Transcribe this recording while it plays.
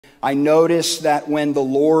I noticed that when the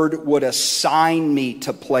Lord would assign me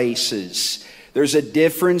to places, there's a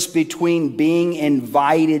difference between being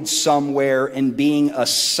invited somewhere and being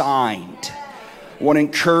assigned. I want to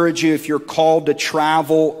encourage you, if you're called to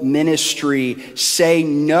travel ministry, say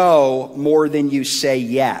no more than you say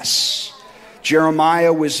yes.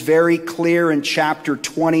 Jeremiah was very clear in chapter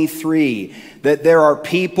 23 that there are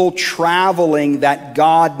people traveling that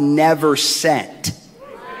God never sent.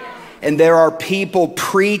 And there are people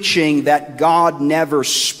preaching that God never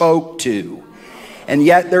spoke to. And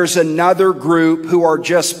yet there's another group who are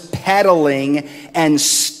just peddling and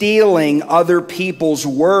stealing other people's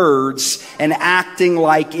words and acting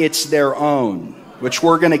like it's their own, which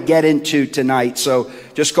we're going to get into tonight. So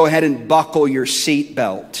just go ahead and buckle your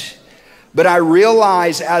seatbelt. But I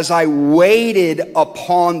realized as I waited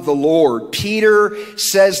upon the Lord, Peter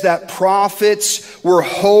says that prophets were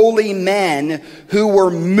holy men who were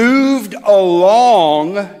moved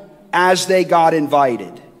along as they got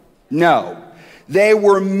invited. No, they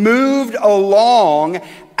were moved along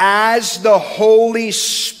as the Holy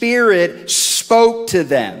Spirit spoke to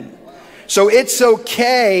them. So it's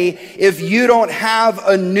okay if you don't have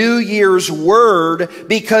a New Year's word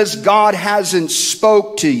because God hasn't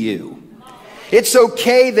spoke to you. It's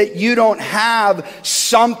okay that you don't have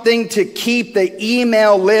something to keep the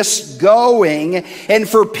email list going and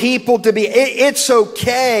for people to be, it's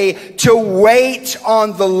okay to wait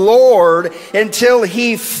on the Lord until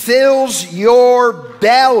He fills your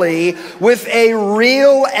belly with a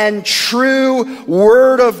real and true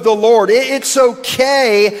word of the Lord. It's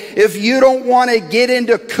okay if you don't want to get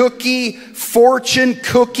into fortune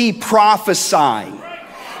cookie prophesying.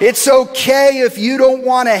 It's okay if you don't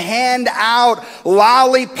want to hand out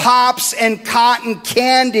lollipops and cotton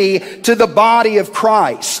candy to the body of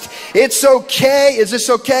Christ. It's okay. Is this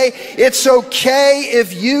okay? It's okay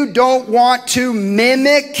if you don't want to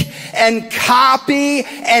mimic and copy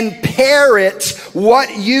and parrot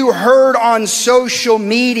what you heard on social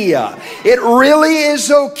media. It really is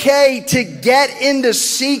okay to get into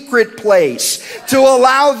secret place, to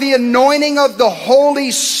allow the anointing of the Holy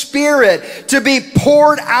Spirit to be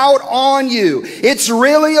poured out on you. It's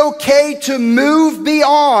really okay to move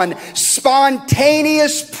beyond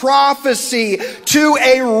spontaneous prophecy to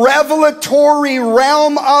a revelatory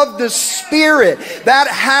realm of the Spirit that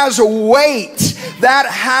has weight, that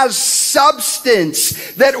has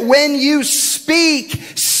substance, that when you speak,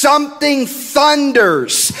 something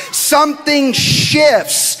thunders, something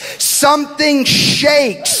shifts, something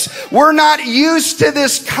shakes. We're not used to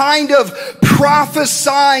this kind of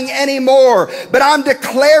prophesying anymore, but I'm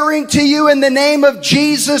declaring to you in the name of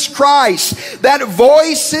Jesus Christ that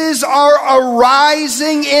voices are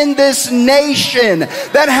arising in this nation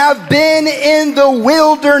that have been in the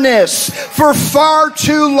wilderness for far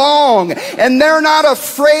too long, and they're not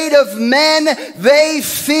afraid of men, they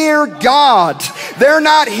fear God. They're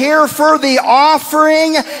not here for the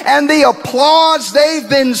offering and the applause. They've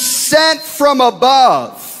been sent from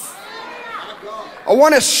above. I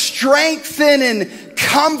want to strengthen and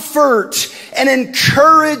comfort and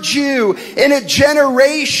encourage you in a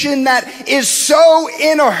generation that is so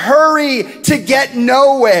in a hurry to get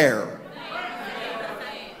nowhere.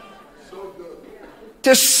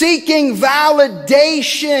 To seeking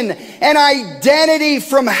validation and identity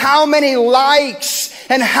from how many likes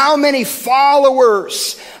and how many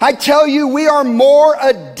followers. I tell you, we are more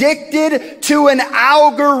addicted to an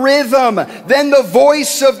algorithm than the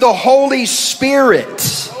voice of the Holy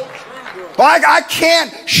Spirit. Like, I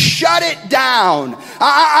can't shut it down.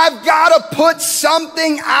 I've got to put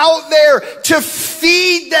something out there to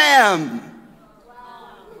feed them.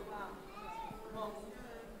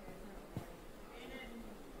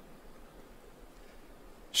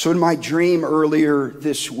 So in my dream earlier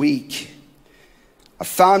this week, I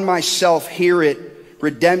found myself here at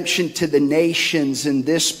Redemption to the Nations, and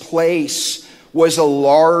this place was a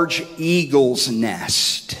large eagle's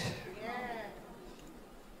nest.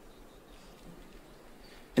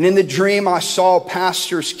 And in the dream, I saw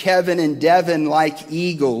Pastors Kevin and Devin like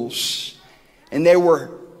eagles, and they were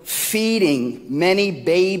feeding many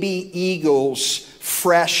baby eagles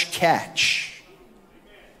fresh catch.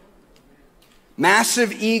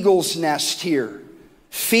 Massive eagle's nest here,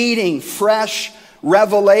 feeding fresh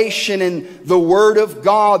revelation in the Word of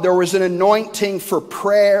God. There was an anointing for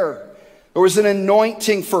prayer. There was an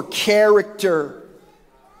anointing for character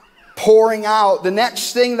pouring out. The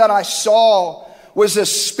next thing that I saw was a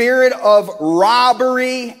spirit of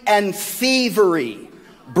robbery and thievery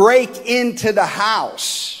break into the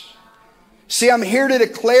house. See, I'm here to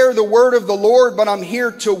declare the word of the Lord, but I'm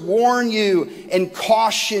here to warn you and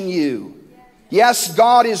caution you. Yes,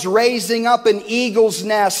 God is raising up an eagle's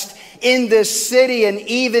nest in this city and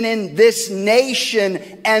even in this nation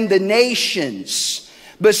and the nations.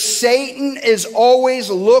 But Satan is always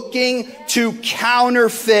looking to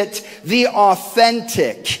counterfeit the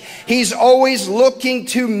authentic. He's always looking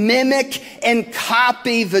to mimic and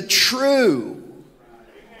copy the true.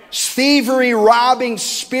 Thievery, robbing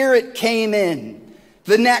spirit came in.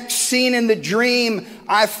 The next scene in the dream,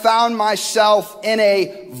 I found myself in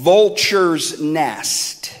a vulture's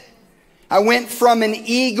nest. I went from an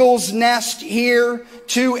eagle's nest here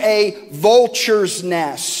to a vulture's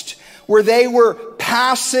nest, where they were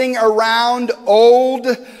passing around old,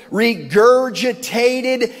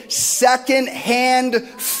 regurgitated, second-hand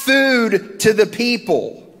food to the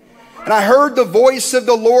people. And I heard the voice of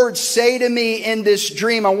the Lord say to me in this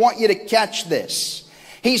dream, I want you to catch this.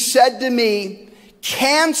 He said to me,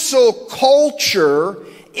 cancel culture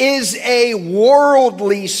is a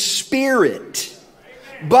worldly spirit,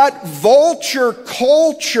 but vulture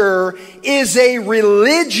culture is a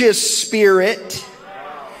religious spirit,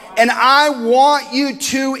 and I want you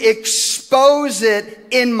to expose it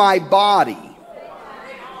in my body.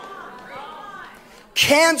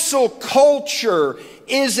 Cancel culture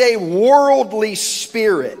is a worldly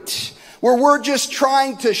spirit, where we're just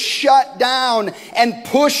trying to shut down and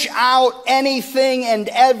push out anything and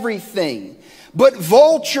everything. But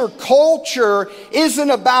vulture culture isn't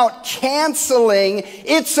about canceling.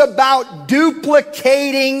 It's about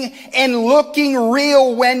duplicating and looking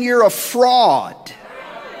real when you're a fraud.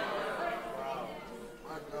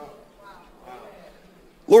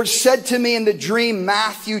 Lord said to me in the dream,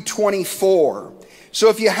 Matthew 24. So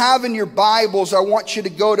if you have in your Bibles, I want you to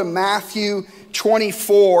go to Matthew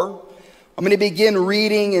 24. I'm going to begin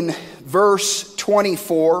reading in verse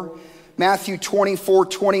 24, Matthew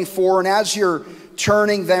 24:24. And as you're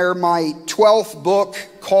turning there, my 12th book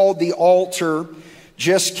called The Altar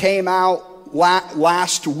just came out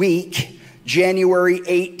last week, January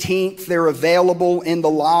 18th. They're available in the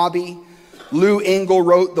lobby. Lou Engle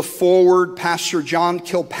wrote the foreword. Pastor John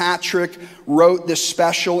Kilpatrick wrote the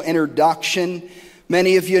special introduction.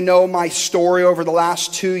 Many of you know my story over the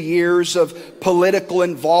last 2 years of political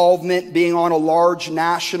involvement, being on a large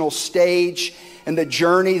national stage, and the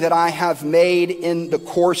journey that I have made in the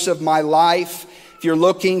course of my life. If you're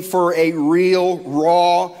looking for a real,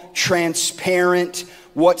 raw, transparent,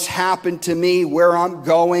 what's happened to me, where I'm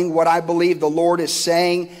going, what I believe the Lord is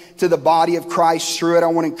saying to the body of Christ through it, I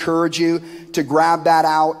want to encourage you to grab that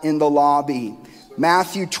out in the lobby.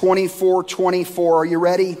 Matthew 24:24. Are you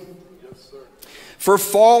ready? For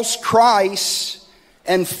false Christs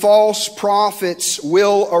and false prophets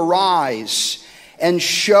will arise and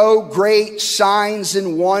show great signs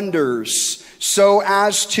and wonders, so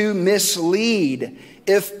as to mislead,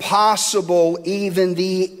 if possible, even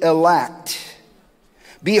the elect.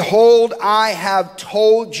 Behold, I have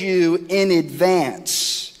told you in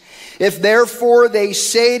advance. If therefore they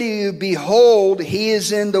say to you, behold, he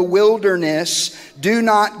is in the wilderness, do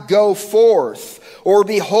not go forth. Or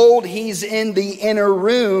behold, he's in the inner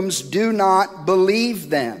rooms, do not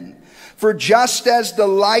believe them. For just as the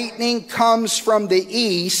lightning comes from the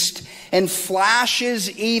east and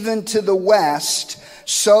flashes even to the west,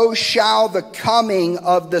 so shall the coming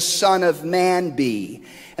of the Son of Man be.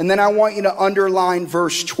 And then I want you to underline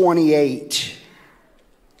verse 28.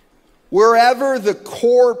 Wherever the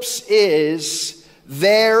corpse is,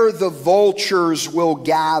 there the vultures will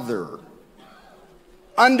gather.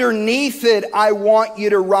 Underneath it, I want you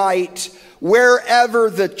to write, wherever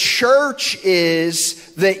the church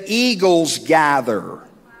is, the eagles gather.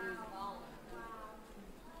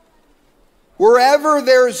 Wherever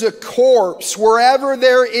there's a corpse, wherever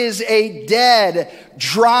there is a dead,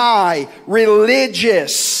 dry,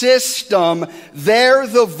 religious system, there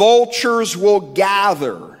the vultures will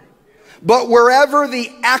gather. But wherever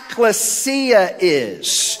the ecclesia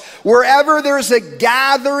is, wherever there's a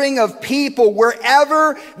gathering of people,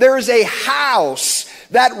 wherever there's a house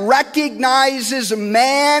that recognizes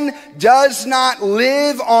man does not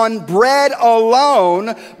live on bread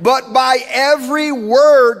alone, but by every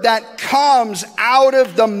word that comes out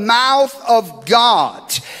of the mouth of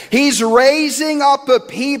God. He's raising up a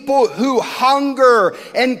people who hunger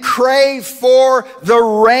and crave for the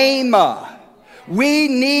rhema, We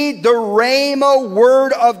need the Rhema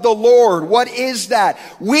word of the Lord. What is that?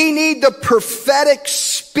 We need the prophetic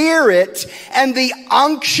spirit and the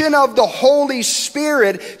unction of the Holy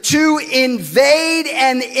Spirit to invade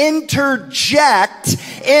and interject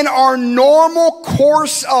in our normal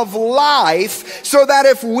course of life, so that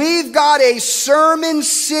if we've got a sermon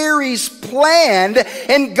series planned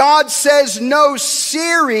and God says no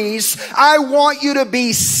series, I want you to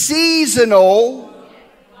be seasonal.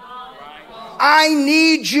 I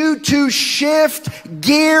need you to shift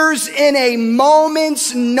gears in a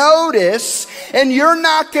moment's notice, and you're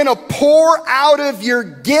not going to pour out of your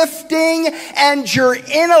gifting and your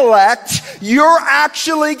intellect. You're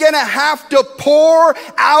actually going to have to pour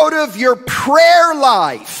out of your prayer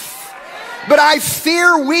life. But I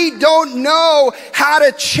fear we don't know how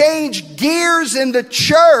to change gears in the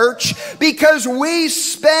church because we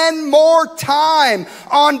spend more time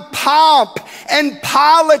on pomp and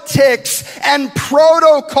politics and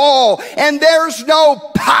protocol, and there's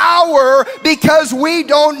no power because we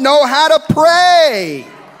don't know how to pray.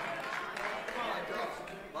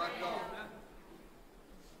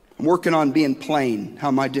 I'm working on being plain. How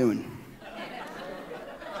am I doing?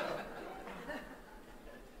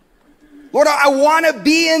 Lord, I want to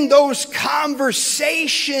be in those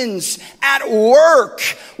conversations at work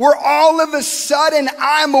where all of a sudden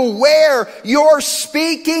I'm aware you're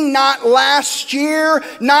speaking not last year,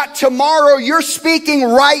 not tomorrow, you're speaking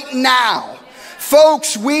right now.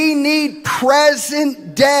 Folks, we need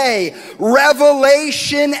present day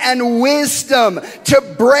revelation and wisdom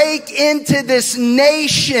to break into this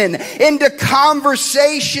nation, into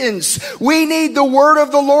conversations. We need the word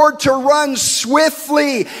of the Lord to run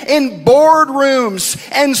swiftly in boardrooms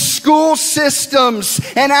and school systems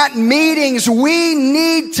and at meetings. We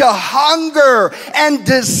need to hunger and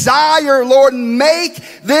desire, Lord, make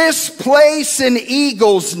this place an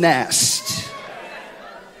eagle's nest.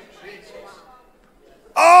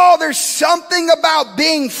 Oh, there's something about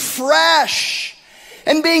being fresh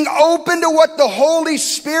and being open to what the Holy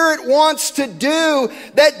Spirit wants to do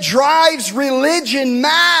that drives religion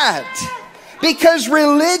mad. Because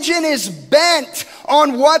religion is bent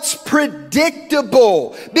on what's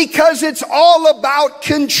predictable. Because it's all about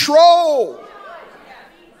control.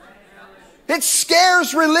 It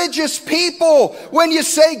scares religious people when you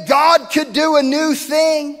say God could do a new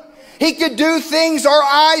thing. He could do things our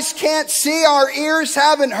eyes can't see, our ears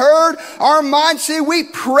haven't heard, our minds see. We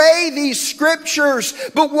pray these scriptures,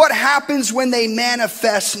 but what happens when they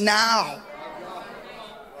manifest now?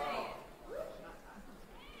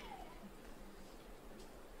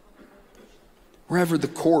 Wherever the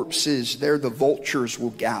corpse is, there the vultures will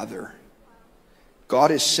gather. God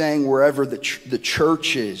is saying wherever the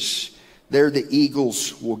church is, there the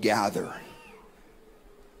eagles will gather.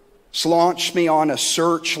 This launched me on a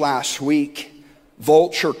search last week,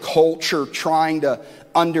 vulture culture, trying to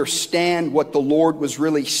understand what the Lord was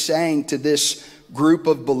really saying to this group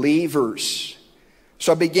of believers.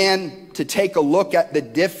 So I began to take a look at the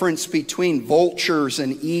difference between vultures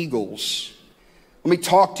and eagles. Let me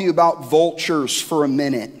talk to you about vultures for a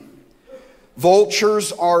minute.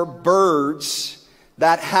 Vultures are birds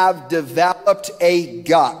that have developed a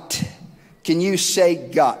gut. Can you say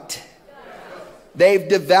gut? They've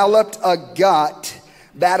developed a gut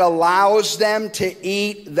that allows them to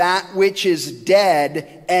eat that which is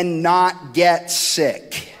dead and not get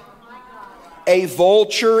sick. A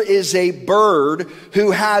vulture is a bird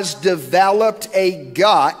who has developed a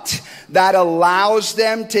gut that allows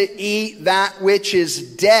them to eat that which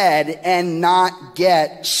is dead and not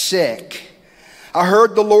get sick. I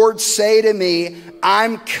heard the Lord say to me,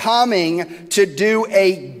 I'm coming to do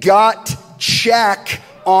a gut check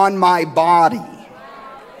on my body.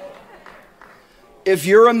 If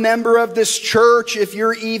you're a member of this church, if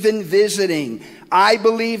you're even visiting, I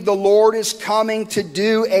believe the Lord is coming to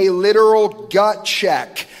do a literal gut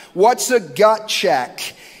check. What's a gut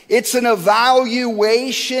check? It's an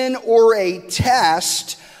evaluation or a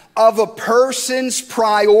test of a person's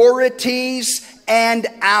priorities and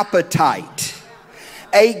appetite.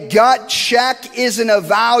 A gut check is an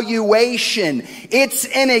evaluation. It's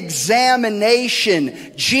an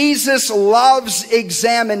examination. Jesus loves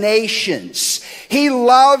examinations. He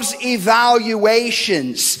loves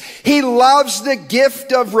evaluations. He loves the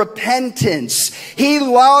gift of repentance. He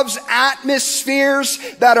loves atmospheres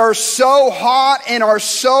that are so hot and are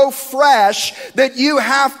so fresh that you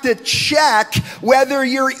have to check whether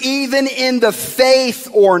you're even in the faith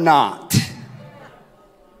or not.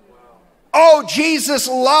 Oh, Jesus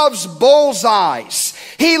loves bullseyes.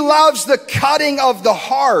 He loves the cutting of the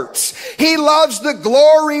hearts. He loves the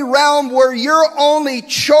glory realm where your only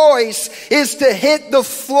choice is to hit the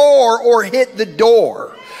floor or hit the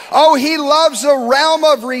door. Oh, he loves a realm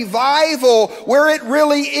of revival where it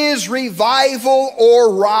really is revival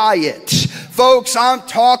or riot. Folks, I'm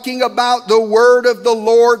talking about the word of the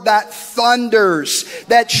Lord that thunders,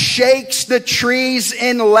 that shakes the trees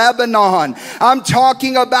in Lebanon. I'm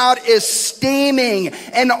talking about esteeming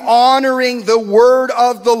and honoring the word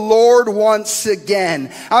of the Lord once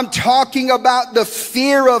again. I'm talking about the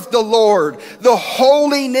fear of the Lord, the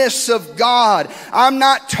holiness of God. I'm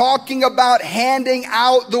not talking about handing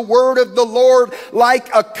out the word of the Lord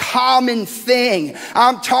like a common thing.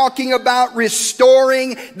 I'm talking about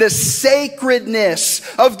restoring the sacredness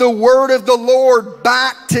of the word of the Lord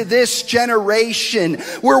back to this generation,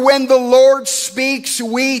 where when the Lord speaks,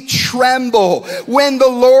 we tremble. When the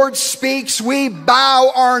Lord speaks, we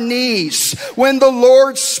bow our knees. When the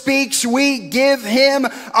Lord speaks, we give him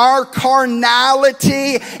our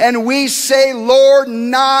carnality and we say, Lord,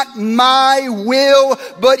 not my will,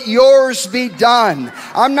 but yours be done.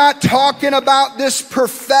 I'm not talking about this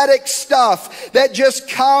prophetic stuff that just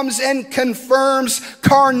comes and confirms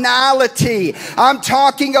carnality. I'm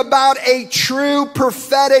talking about a true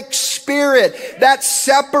prophetic spirit that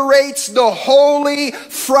separates the holy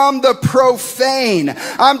from the profane.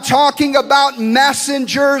 I'm talking about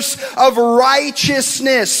messengers of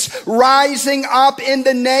righteousness rising up in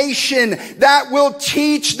the nation that will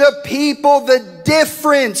teach the people the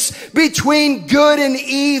difference between good and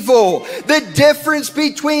evil, the difference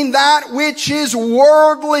between that which is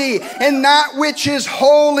worldly and that which is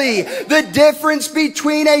holy, the difference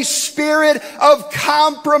between a spirit of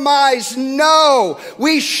compromise. No,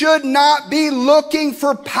 we should not be looking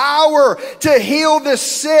for power to heal the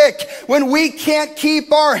sick when we can't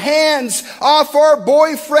keep our hands off our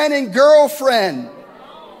boyfriend and girlfriend.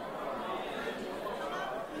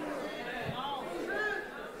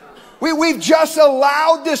 We've just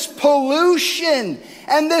allowed this pollution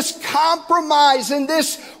and this compromise and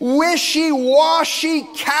this wishy-washy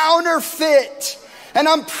counterfeit. And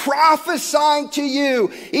I'm prophesying to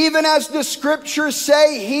you, even as the scriptures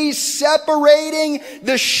say, he's separating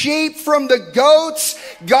the sheep from the goats.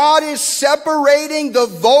 God is separating the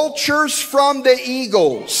vultures from the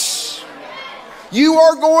eagles. You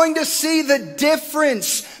are going to see the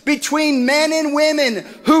difference between men and women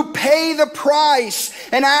who pay the price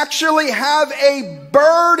and actually have a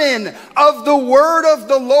burden of the word of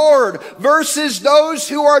the Lord versus those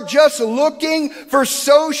who are just looking for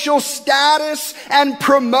social status and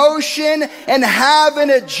promotion and have an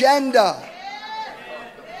agenda.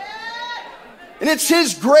 And it's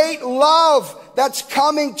his great love that's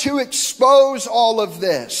coming to expose all of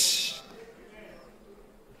this.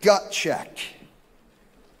 Gut check.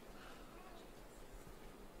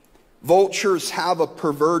 Vultures have a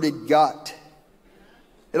perverted gut.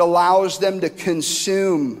 It allows them to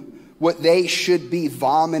consume what they should be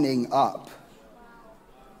vomiting up.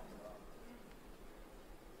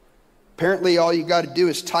 Apparently, all you got to do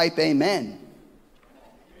is type amen.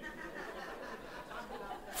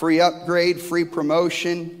 Free upgrade, free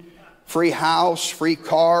promotion, free house, free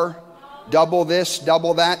car, double this,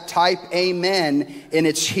 double that. Type amen, and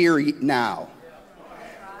it's here now.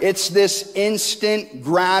 It's this instant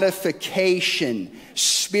gratification,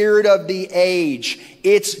 spirit of the age.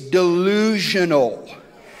 It's delusional.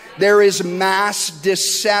 There is mass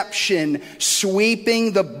deception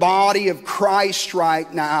sweeping the body of Christ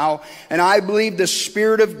right now. And I believe the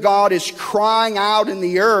Spirit of God is crying out in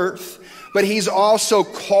the earth. But he's also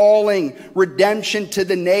calling redemption to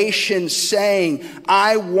the nation, saying,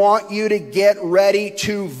 I want you to get ready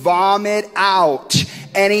to vomit out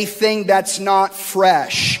anything that's not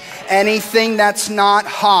fresh, anything that's not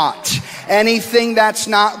hot, anything that's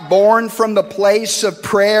not born from the place of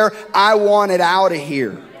prayer. I want it out of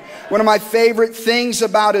here. One of my favorite things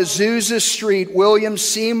about Azusa Street, William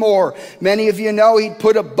Seymour, many of you know he'd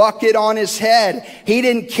put a bucket on his head. He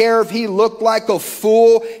didn't care if he looked like a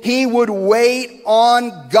fool. He would wait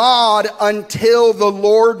on God until the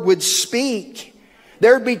Lord would speak.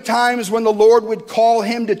 There'd be times when the Lord would call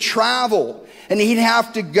him to travel and he'd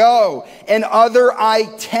have to go, and other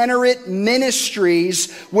itinerant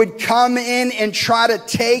ministries would come in and try to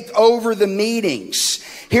take over the meetings.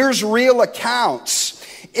 Here's real accounts.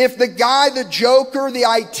 If the guy, the joker, the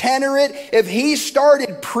itinerant, if he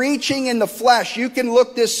started preaching in the flesh, you can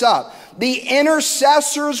look this up. The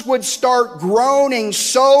intercessors would start groaning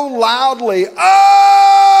so loudly,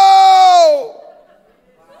 oh,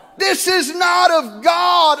 this is not of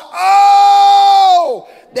God. Oh,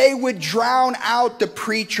 they would drown out the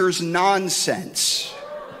preacher's nonsense.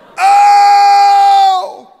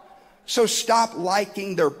 Oh! So stop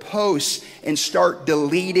liking their posts and start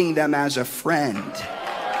deleting them as a friend.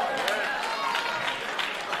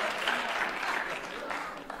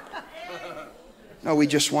 No, we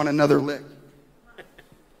just want another lick.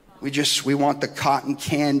 We want the cotton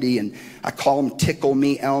candy, and I call them tickle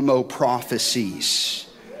me Elmo prophecies.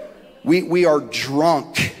 We are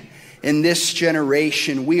drunk in this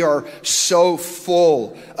generation. We are so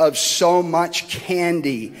full of so much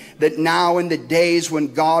candy that now in the days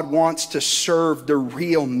when God wants to serve the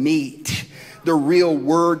real meat, the real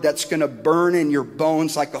word that's going to burn in your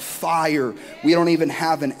bones like a fire, we don't even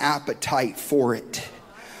have an appetite for it.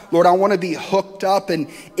 Lord, I want to be hooked up and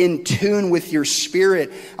in tune with your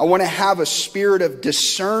spirit. I want to have a spirit of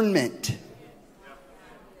discernment.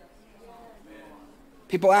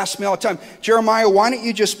 People ask me all the time, Jeremiah, why don't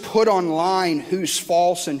you just put online who's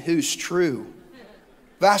false and who's true?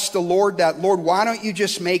 I've asked the Lord that. Lord, why don't you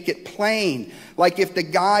just make it plain? Like if the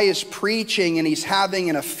guy is preaching and he's having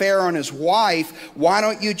an affair on his wife, why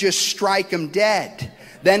don't you just strike him dead?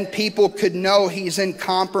 Then people could know he's in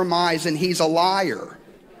compromise and he's a liar.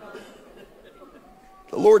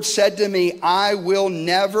 The Lord said to me, I will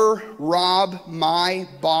never rob my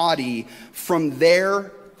body from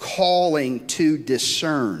their calling to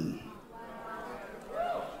discern.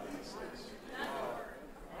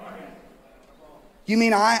 You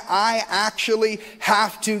mean I actually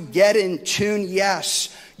have to get in tune?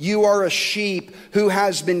 Yes, you are a sheep who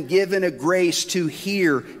has been given a grace to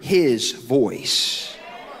hear his voice.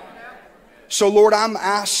 So Lord, I'm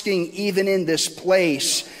asking even in this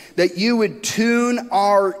place that you would tune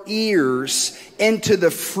our ears into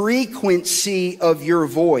the frequency of your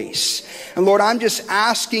voice. And Lord, I'm just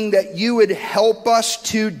asking that you would help us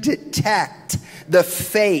to detect the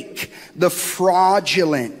fake, the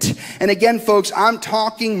fraudulent. And again, folks, I'm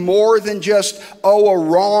talking more than just, a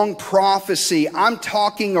wrong prophecy. I'm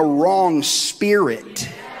talking a wrong spirit.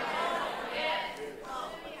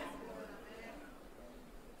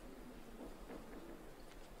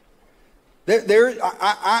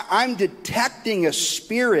 I'm detecting a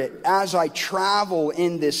spirit as I travel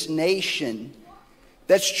in this nation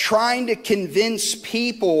that's trying to convince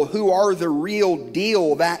people who are the real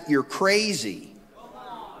deal that you're crazy.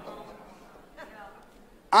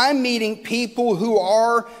 I'm meeting people who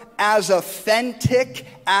are as authentic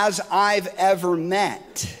as I've ever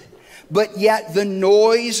met. But yet the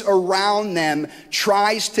noise around them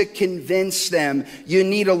tries to convince them you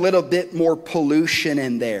need a little bit more pollution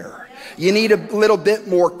in there. You need a little bit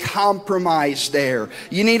more compromise there.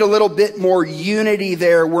 You need a little bit more unity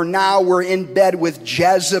there, where now we're in bed with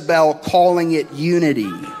Jezebel calling it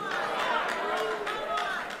unity.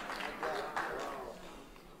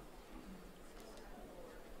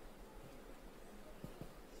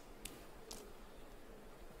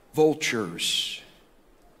 Vultures.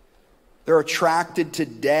 They're attracted to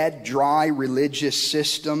dead, dry religious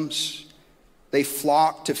systems. They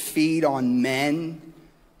flock to feed on men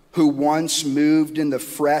who once moved in the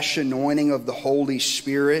fresh anointing of the Holy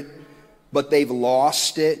Spirit, but they've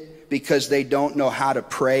lost it because they don't know how to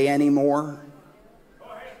pray anymore.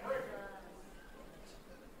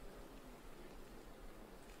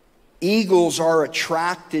 Eagles are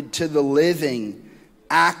attracted to the living,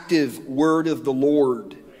 active word of the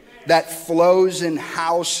Lord that flows in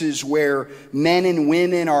houses where men and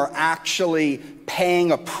women are actually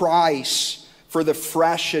paying a price for the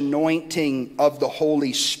fresh anointing of the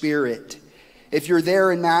Holy Spirit. If you're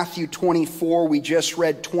there in Matthew 24, we just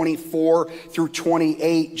read 24 through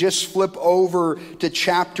 28. Just flip over to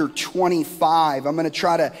chapter 25. I'm going to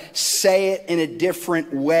try to say it in a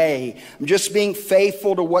different way. I'm just being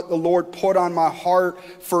faithful to what the Lord put on my heart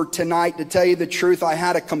for tonight. To tell you the truth, I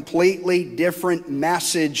had a completely different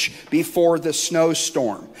message before the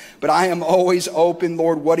snowstorm. But I am always open,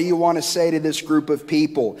 Lord, what do you want to say to this group of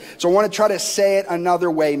people? So I want to try to say it another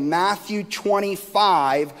way. Matthew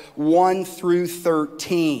 25, 1 through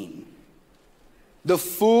 13. The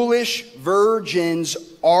foolish virgins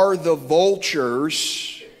are the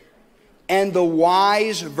vultures, and the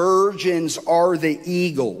wise virgins are the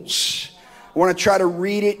eagles. I want to try to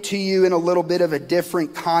read it to you in a little bit of a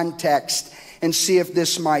different context and see if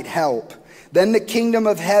this might help. Then the kingdom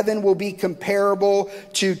of heaven will be comparable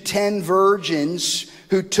to 10 virgins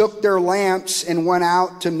who took their lamps and went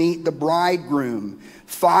out to meet the bridegroom.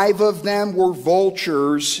 5 of them were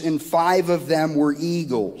vultures, and 5 of them were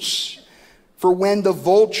eagles. For when the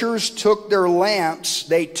vultures took their lamps,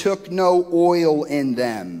 they took no oil in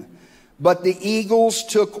them. But the eagles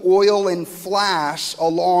took oil in flasks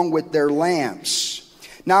along with their lamps.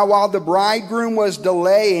 Now while the bridegroom was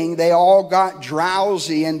delaying, they all got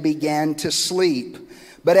drowsy and began to sleep.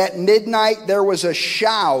 But at midnight there was a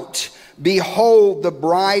shout, 'Behold, the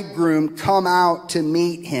bridegroom come out to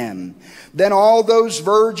meet him.' Then all those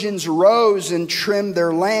virgins rose and trimmed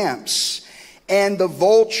their lamps. And the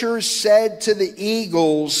vultures said to the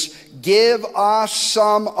eagles, 'Give us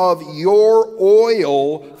some of your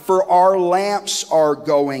oil, for our lamps are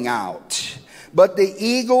going out.' But the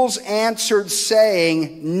eagles answered,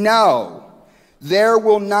 saying, 'No, there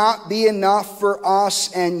will not be enough for us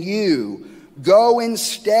and you. Go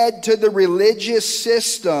instead to the religious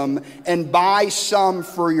system and buy some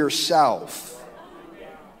for yourself.'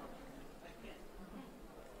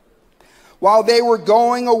 While they were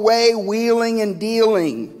going away wheeling and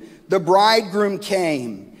dealing, the bridegroom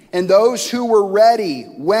came, and those who were ready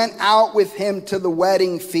went out with him to the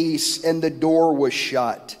wedding feast, and the door was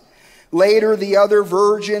shut. Later the other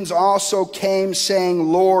virgins also came,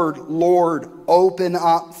 saying, 'Lord, Lord, open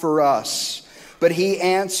up for us.' But he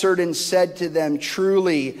answered and said to them,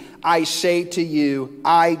 'Truly, I say to you,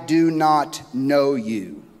 I do not know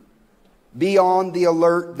you. Be on the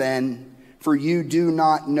alert then, for you do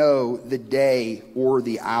not know the day or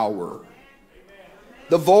the hour.'"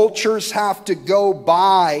 The vultures have to go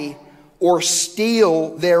buy or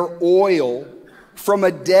steal their oil from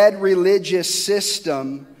a dead religious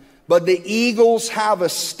system, but the eagles have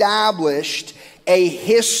established a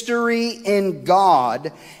history in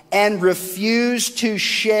God and refuse to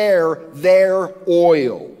share their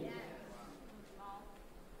oil.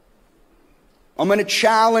 I'm going to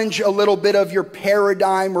challenge a little bit of your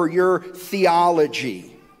paradigm or your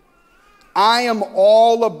theology. I am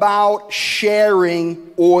all about sharing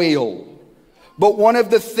oil. But one of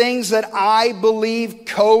the things that I believe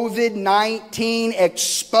COVID-19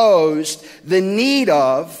 exposed the need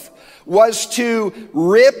of was to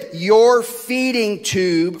rip your feeding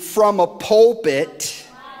tube from a pulpit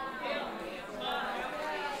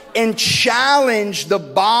and challenge the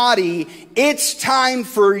body. It's time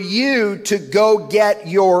for you to go get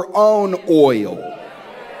your own oil.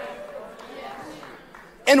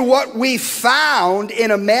 And what we found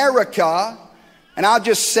in America, and I'll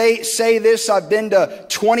just say this, I've been to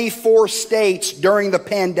 24 states during the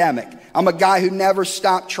pandemic. I'm a guy who never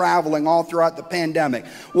stopped traveling all throughout the pandemic.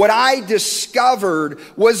 What I discovered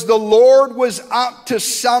was the Lord was up to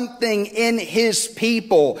something in His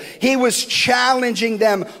people. He was challenging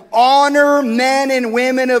them. Honor men and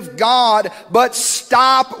women of God, but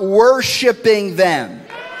stop worshiping them.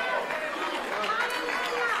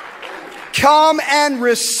 Come and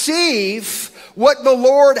receive what the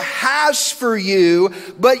Lord has for you,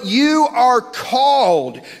 but you are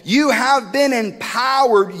called. You have been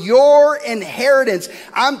empowered. Your inheritance.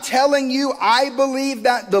 I'm telling you, I believe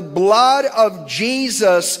that the blood of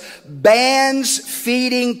Jesus bans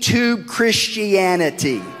feeding tube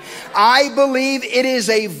Christianity. I believe it is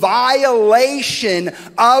a violation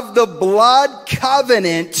of the blood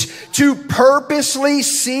covenant to purposely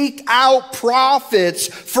seek out prophets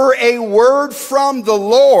for a word from the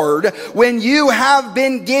Lord when you have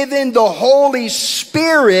been given the Holy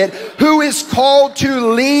Spirit who is called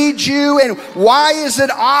to lead you. And why is it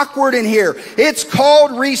awkward in here? It's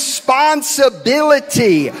called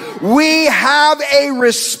responsibility. We have a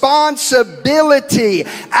responsibility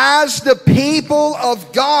as the people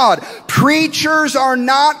of God. Preachers are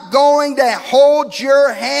not going to hold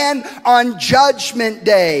your hand on Judgment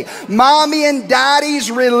Day. Mommy and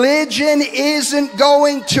daddy's religion isn't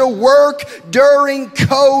going to work during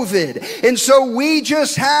COVID. And so we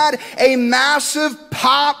just had a massive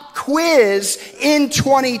pop quiz in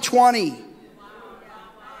 2020.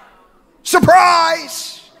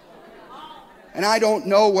 Surprise! And I don't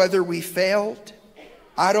know whether we failed.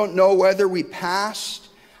 I don't know whether we passed.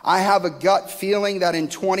 I have a gut feeling that in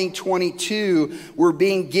 2022, we're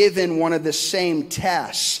being given one of the same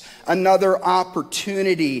tests. Another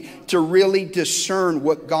opportunity to really discern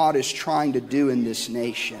what God is trying to do in this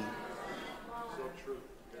nation. So true.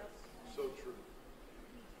 So true.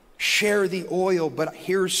 Share the oil, but I'm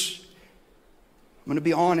going to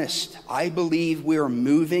be honest. I believe we are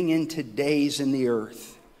moving into days in the earth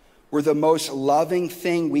where the most loving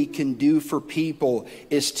thing we can do for people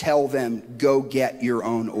is tell them, go get your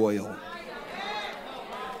own oil.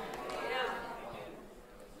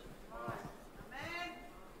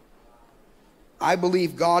 I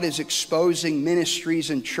believe God is exposing ministries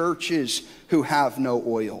and churches who have no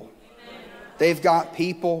oil. They've got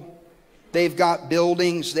people, they've got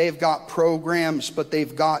buildings, they've got programs, but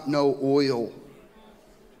they've got no oil.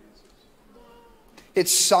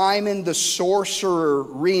 It's Simon the sorcerer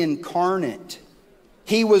reincarnate.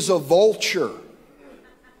 He was a vulture.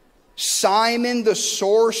 Simon the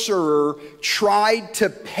sorcerer tried to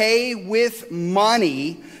pay with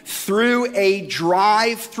money through a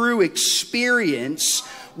drive-through experience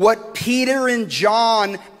what Peter and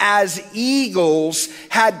John as eagles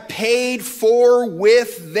had paid for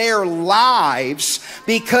with their lives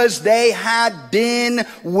because they had been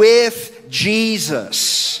with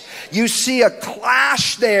Jesus. You see a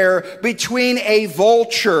clash there between a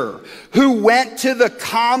vulture who went to the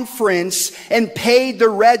conference and paid the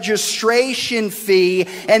registration fee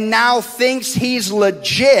and now thinks he's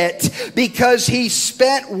legit because he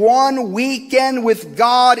spent one weekend with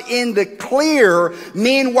God in the clear.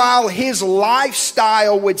 Meanwhile, his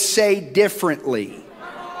lifestyle would say differently.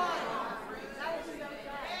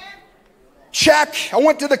 Check. I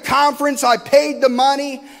went to the conference. I paid the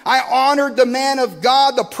money. I honored the man of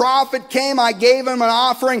God. The prophet came. I gave him an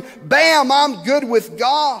offering. Bam, I'm good with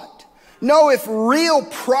God. No, if real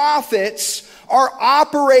prophets are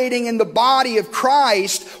operating in the body of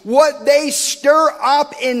Christ, what they stir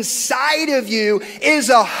up inside of you is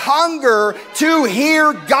a hunger to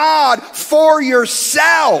hear God for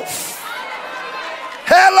yourself.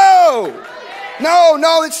 Hello.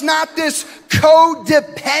 No, it's not this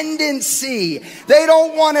codependency. They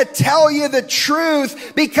don't want to tell you the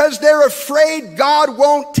truth because they're afraid God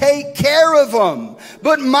won't take care of them.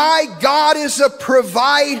 But my God is a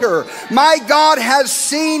provider. My God has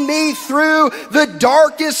seen me through the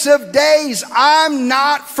darkest of days. I'm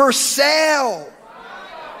not for sale.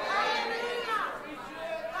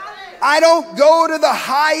 I don't go to the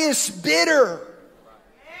highest bidder.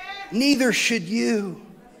 Neither should you.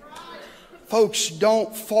 Folks,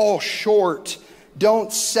 don't fall short.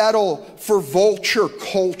 Don't settle for vulture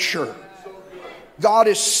culture. God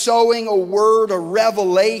is sowing a word, a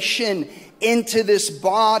revelation into this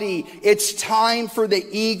body. It's time for the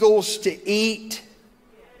eagles to eat.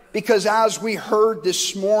 Because as we heard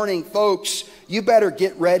this morning, folks, you better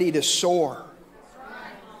get ready to soar.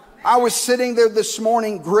 I was sitting there this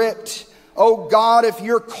morning gripped. Oh God, if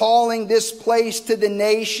you're calling this place to the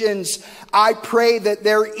nations, I pray that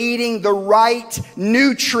they're eating the right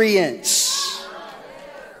nutrients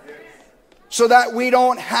so that we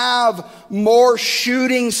don't have more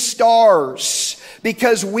shooting stars,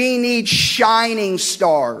 because we need shining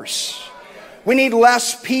stars. We need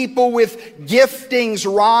less people with giftings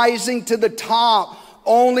rising to the top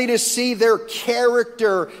only to see their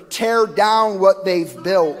character tear down what they've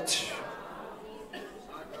built.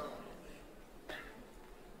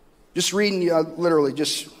 Just reading, literally,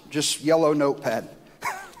 just yellow notepad.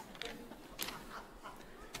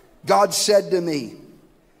 God said to me,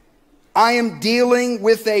 I am dealing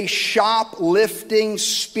with a shoplifting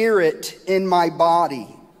spirit in my body.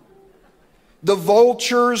 The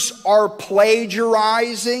vultures are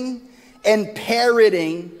plagiarizing and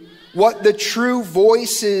parroting what the true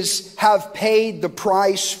voices have paid the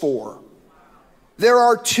price for. There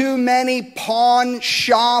are too many pawn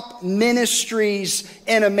shop ministries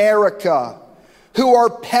in America who are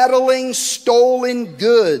peddling stolen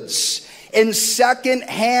goods and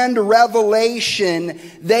second-hand revelation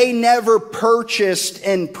they never purchased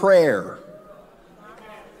in prayer.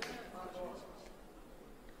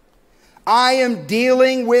 I am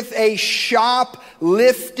dealing with a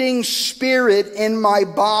shoplifting spirit in my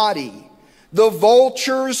body. The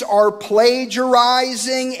vultures are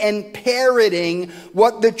plagiarizing and parroting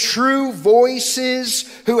what the true voices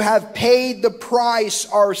who have paid the price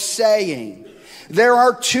are saying. There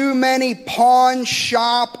are too many pawn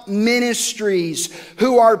shop ministries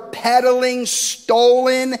who are peddling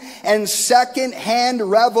stolen and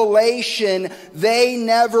second-hand revelation they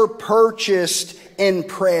never purchased in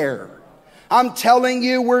prayer. I'm telling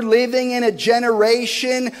you, we're living in a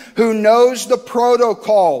generation who knows the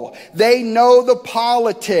protocol. They know the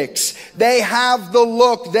politics. They have the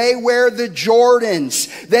look. They wear the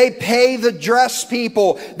Jordans. They pay the dress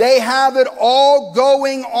people. They have it all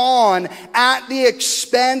going on at the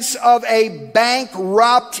expense of a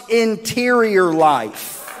bankrupt interior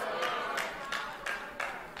life.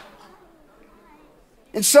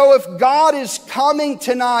 And so if God is coming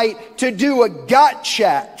tonight to do a gut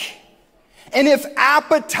check, and if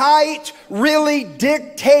appetite really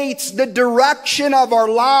dictates the direction of our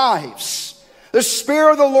lives, the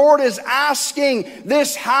Spirit of the Lord is asking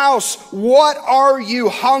this house, what are you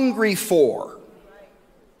hungry for?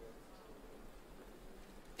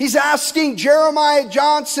 He's asking Jeremiah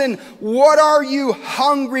Johnson, what are you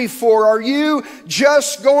hungry for? Are you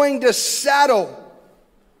just going to settle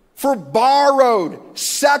for borrowed,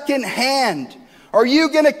 second hand? Are you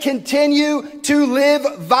going to continue to live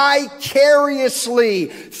vicariously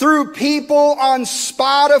through people on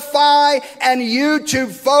Spotify and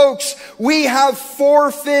YouTube? Folks, we have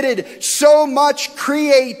forfeited so much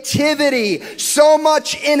creativity, so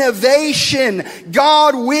much innovation.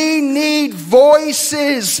 God, we need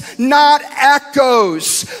voices, not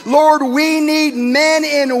echoes. Lord, we need men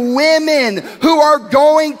and women who are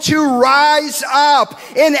going to rise up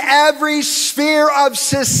in every sphere of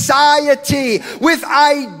society with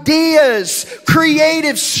ideas,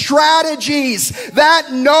 creative strategies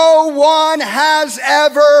that no one has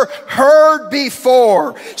ever heard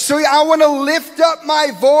before. So I want to lift up my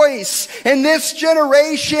voice in this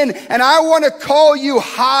generation, and I want to call you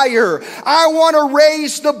higher. I want to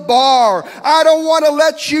raise the bar. I don't want to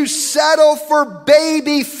let you settle for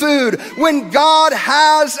baby food when God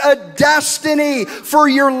has a destiny for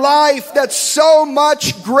your life that's so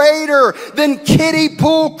much greater than kiddie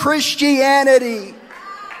pool Christianity.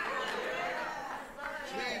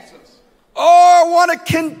 Oh, I want to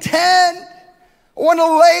contend. I want to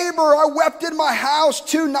labor. I wept in my house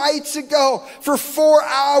 2 nights ago for 4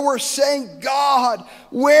 hours saying, God,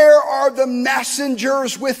 where are the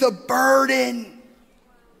messengers with a burden?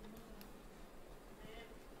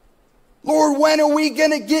 Lord, when are we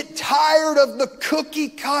going to get tired of the cookie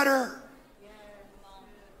cutter?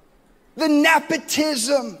 The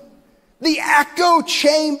nepotism, the echo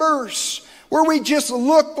chambers, where we just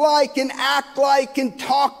look like and act like and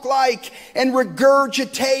talk like and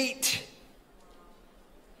regurgitate.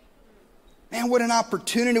 Man, what an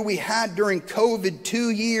opportunity we had during COVID, 2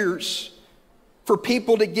 years, for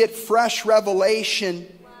people to get fresh revelation.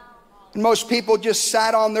 And most people just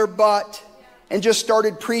sat on their butt and just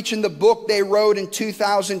started preaching the book they wrote in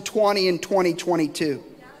 2020 and 2022.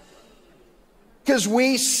 Because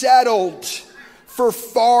we settled for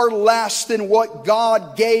far less than what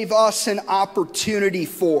God gave us an opportunity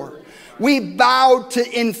for. We bowed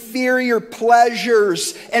to inferior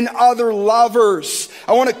pleasures and other lovers.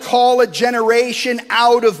 I want to call a generation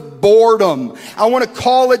out of boredom. I want to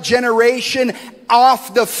call a generation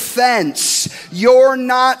off the fence. You're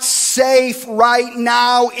not safe right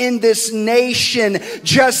now in this nation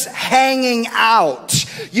just hanging out.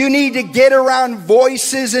 You need to get around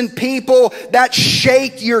voices and people that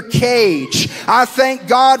shake your cage. I thank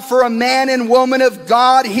God for a man and woman of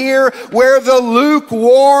God here where the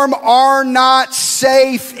lukewarm are not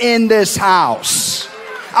safe in this house.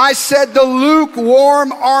 I said the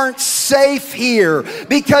lukewarm aren't safe here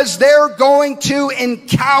because they're going to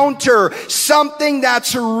encounter something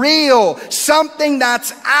that's real, something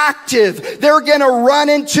that's active. They're going to run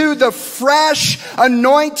into the fresh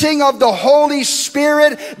anointing of the Holy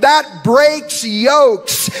Spirit that breaks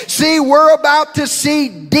yokes. See, we're about to see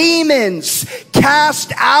demons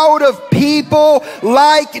cast out of people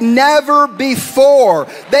like never before.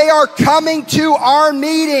 They are coming to our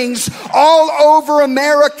meetings all over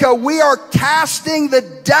America. We are casting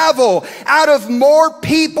the devil out of more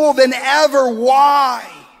people than ever. Why?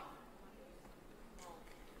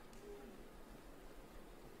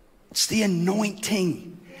 It's the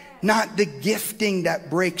anointing, not the gifting, that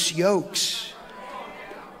breaks yokes.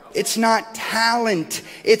 It's not talent.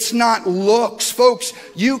 It's not looks. Folks,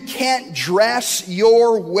 you can't dress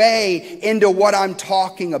your way into what I'm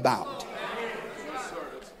talking about.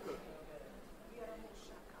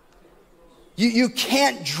 You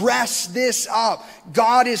can't dress this up.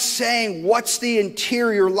 God is saying, what's the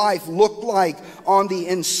interior life look like on the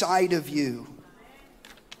inside of you?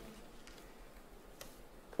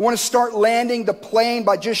 I want to start landing the plane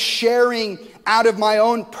by just sharing out of my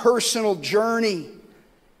own personal journey.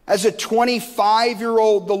 As a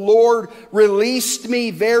 25-year-old, the Lord released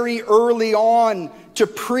me very early on to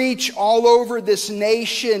preach all over this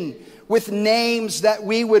nation with names that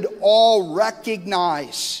we would all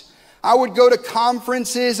recognize. I would go to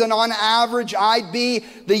conferences, and on average, I'd be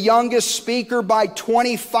the youngest speaker by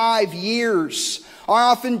 25 years. I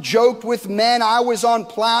often joked with men. I was on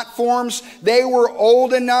platforms. They were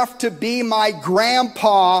old enough to be my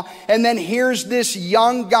grandpa. And then here's this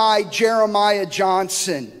young guy, Jeremiah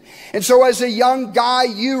Johnson. And so as a young guy,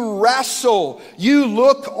 you wrestle, you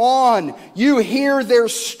look on, you hear their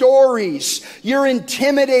stories, you're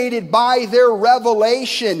intimidated by their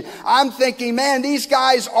revelation. I'm thinking, man, these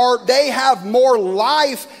guys they have more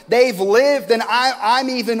life they've lived than I'm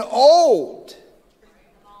even old.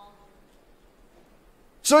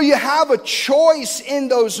 So you have a choice in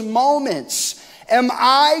those moments. Am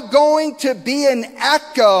I going to be an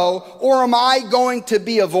echo, or am I going to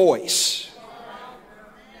be a voice?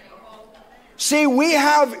 See, we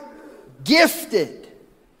have gifted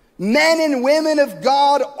men and women of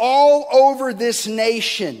God all over this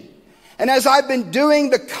nation. And as I've been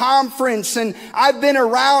doing the conference and I've been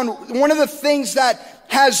around, one of the things that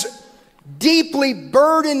has deeply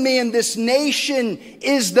burdened me in this nation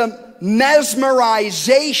is the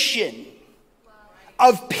mesmerization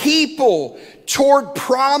of people toward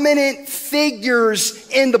prominent figures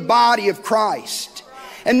in the body of Christ.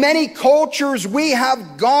 In many cultures, we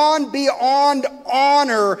have gone beyond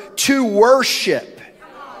honor to worship.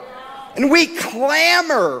 And we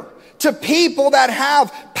clamor to people that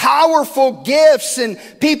have powerful gifts, and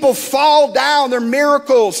people fall down, they're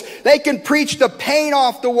miracles. They can preach the paint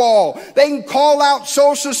off the wall. They can call out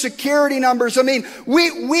social security numbers. I mean,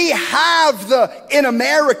 we have in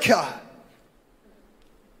America.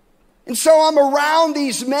 And so I'm around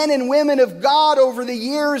these men and women of God over the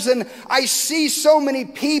years, and I see so many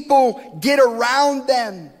people get around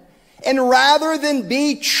them. And rather than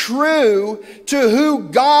be true to who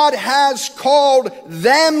God has called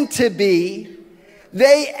them to be,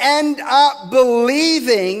 they end up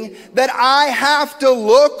believing that I have to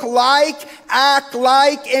look like, act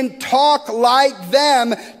like, and talk like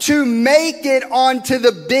them to make it onto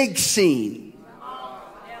the big scene.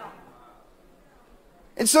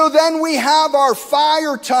 And so then we have our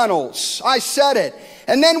fire tunnels. I said it.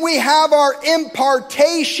 And then we have our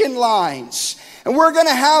impartation lines. And we're going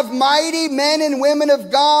to have mighty men and women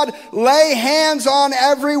of God lay hands on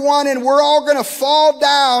everyone, and we're all going to fall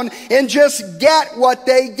down and just get what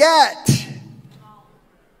they get.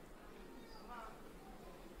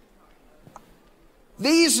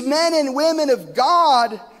 These men and women of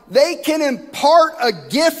God, they can impart a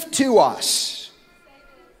gift to us.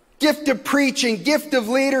 Gift of preaching, gift of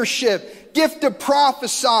leadership, gift of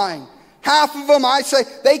prophesying. Half of them, I say,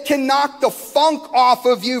 they can knock the funk off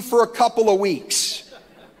of you for a couple of weeks.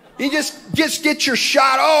 You just get your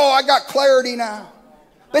shot. Oh, I got clarity now.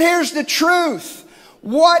 But here's the truth.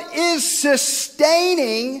 What is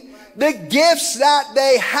sustaining the gifts that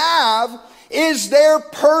they have is their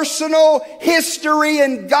personal history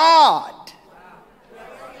in God.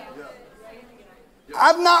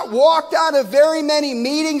 I've not walked out of very many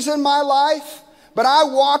meetings in my life, but I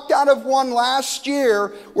walked out of one last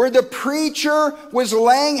year where the preacher was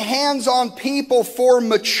laying hands on people for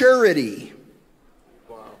maturity.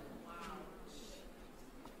 Wow.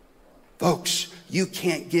 Folks, you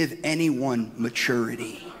can't give anyone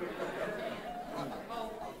maturity.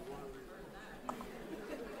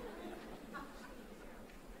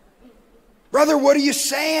 Brother, what are you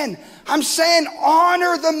saying? I'm saying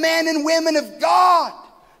honor the men and women of God.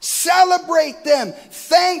 Celebrate them.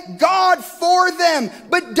 Thank God for them.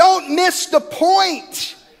 But don't miss the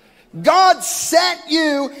point. God sent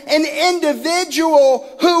you an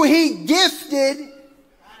individual who He gifted,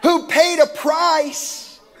 who paid a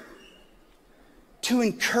price to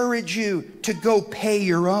encourage you to go pay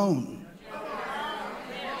your own.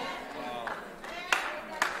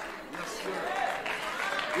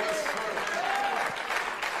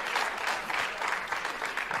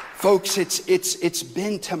 Folks, it's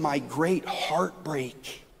been to my great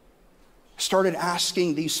heartbreak. I started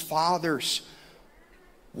asking these fathers,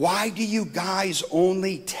 why do you guys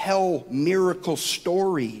only tell miracle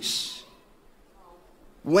stories?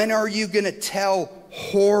 When are you going to tell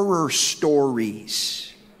horror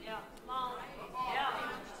stories?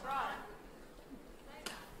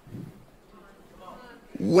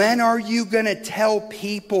 When are you going to tell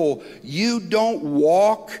people you don't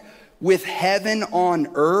walk with heaven on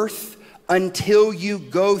earth until you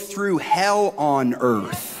go through hell on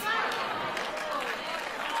earth?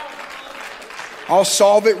 I'll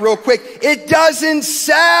solve it real quick. It doesn't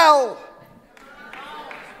sell.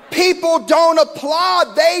 People don't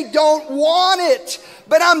applaud. They don't want it.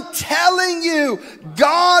 But I'm telling you,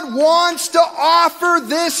 God wants to offer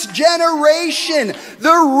this generation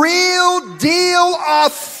the real deal,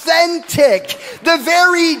 authentic, the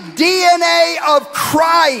very DNA of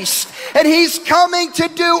Christ. And He's coming to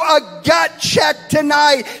do a gut check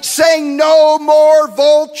tonight, saying no more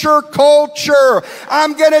vulture culture.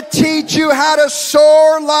 I'm going to teach you how to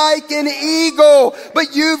soar like an eagle,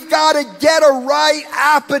 but you've got to get a right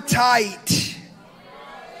appetite.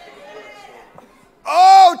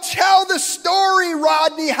 Oh, tell the story,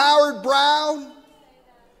 Rodney Howard Brown.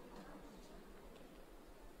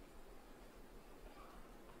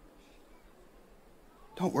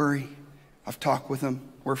 Don't worry. I've talked with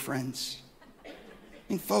them. We're friends. I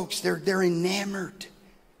mean, folks, they're enamored.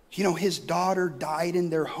 You know, his daughter died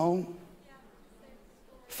in their home.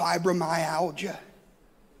 Fibromyalgia.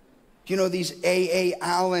 You know, these A.A.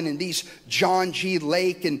 Allen and these John G.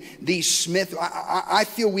 Lake and these Smith. I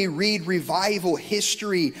feel we read revival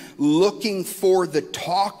history looking for the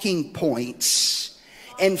talking points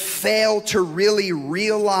and fail to really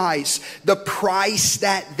realize the price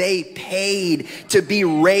that they paid to be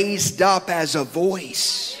raised up as a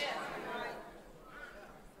voice.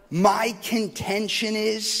 My contention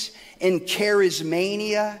is, in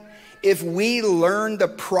charismania, if we learn the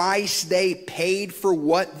price they paid for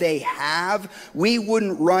what they have, we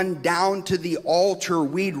wouldn't run down to the altar,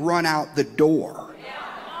 we'd run out the door.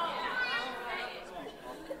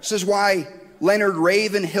 This is why Leonard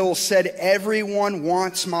Ravenhill said, everyone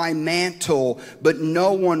wants my mantle, but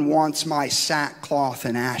no one wants my sackcloth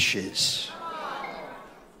and ashes.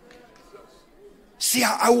 See,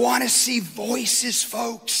 I want to see voices,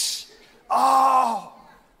 folks. Oh,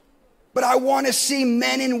 but I want to see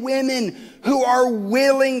men and women who are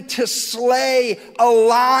willing to slay a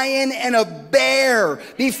lion and a bear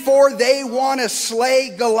before they want to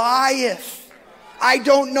slay Goliath. I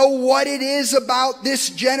don't know what it is about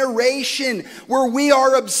this generation where we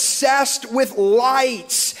are obsessed with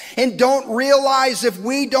lights and don't realize if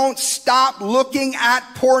we don't stop looking at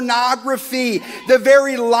pornography, the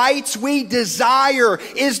very lights we desire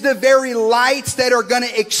is the very lights that are going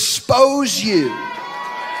to expose you.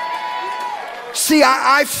 See,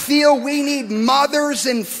 I feel we need mothers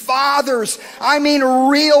and fathers. I mean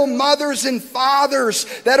real mothers and fathers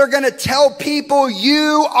that are going to tell people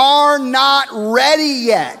you are not ready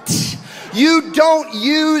yet. You don't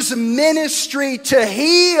use ministry to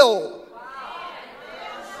heal.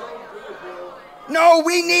 No,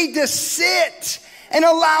 we need to sit and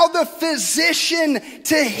allow the physician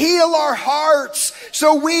to heal our hearts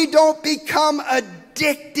so we don't become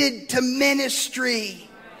addicted to ministry.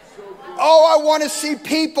 Oh, I want to see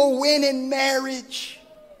people win in marriage.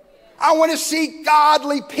 I want to see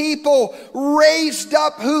godly people raised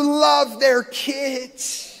up who love their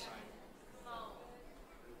kids.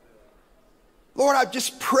 Lord, I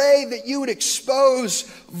just pray that you would expose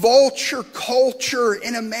vulture culture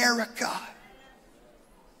in America.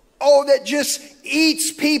 Oh, that just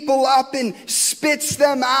eats people up and spits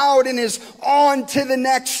them out and is on to the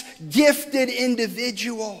next gifted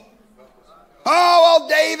individual. Oh, well,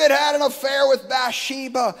 David had an affair with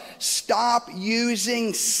Bathsheba. Stop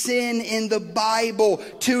using sin in the Bible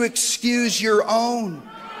to excuse your own.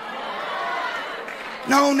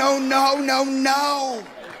 No, no, no, no, no.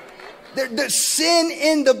 The sin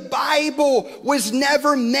in the Bible was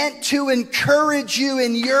never meant to encourage you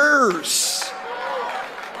in yours.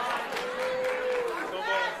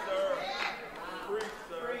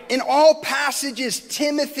 In all passages,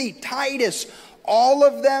 Timothy, Titus, all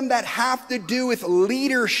of them that have to do with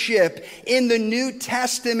leadership in the New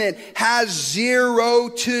Testament has zero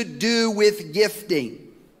to do with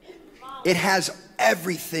gifting. It has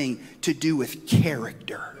everything to do with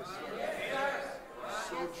character.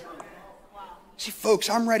 See, folks,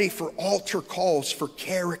 I'm ready for altar calls for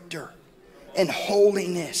character and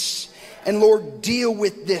holiness. And Lord, deal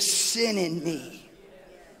with this sin in me.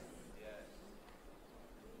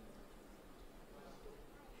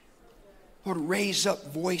 Lord, raise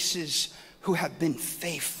up voices who have been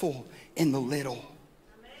faithful in the little.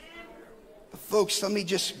 But folks, let me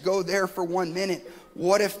just go there for 1 minute.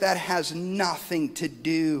 What if that has nothing to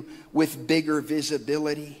do with bigger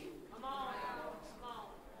visibility?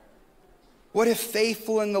 What if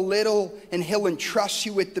faithful in the little and he'll entrust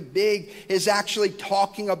you with the big is actually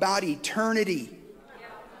talking about eternity?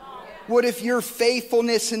 What if your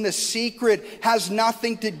faithfulness in the secret has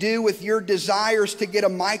nothing to do with your desires to get a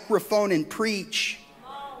microphone and preach?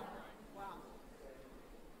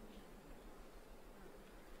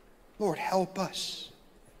 Lord, help us.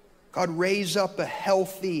 God, raise up a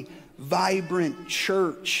healthy, vibrant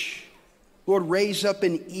church. Lord, raise up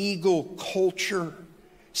an eagle culture.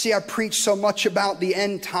 See, I preach so much about the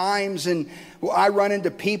end times, and I run into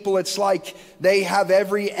people, it's like they have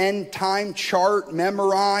every end time chart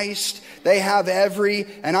memorized. They have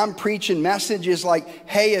and I'm preaching messages like,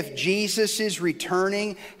 hey, if Jesus is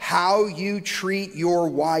returning, how you treat your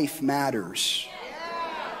wife matters.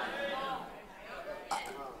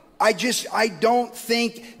 I don't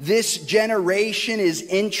think this generation is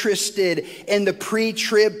interested in the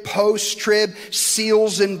pre-trib, post-trib,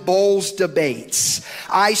 seals and bowls debates.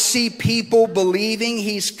 I see people believing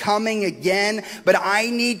he's coming again, but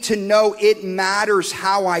I need to know it matters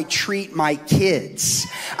how I treat my kids.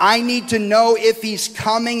 I need to know if he's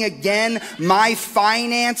coming again, my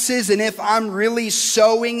finances, and if I'm really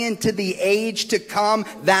sowing into the age to come,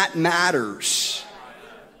 that matters.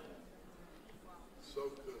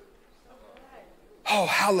 Oh,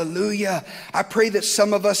 hallelujah. I pray that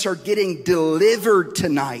some of us are getting delivered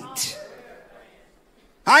tonight.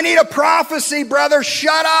 I need a prophecy, brother.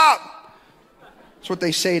 Shut up. That's what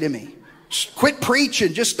they say to me. Just quit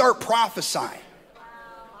preaching. Just start prophesying.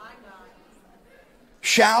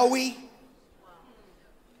 Shall we?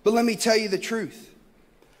 But let me tell you the truth.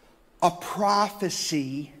 A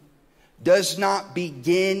prophecy does not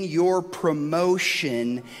begin your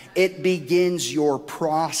promotion. It begins your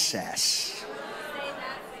process.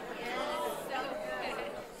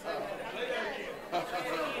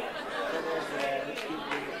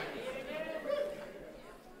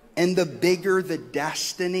 And the bigger the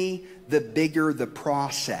destiny, the bigger the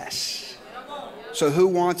process. So who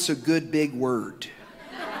wants a good big word?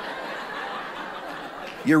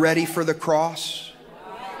 You ready for the cross?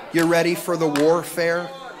 You ready for the warfare?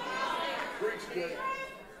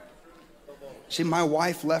 See, my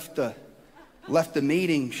wife left the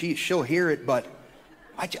meeting. She'll hear it, but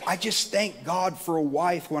I just thank God for a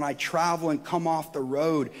wife when I travel and come off the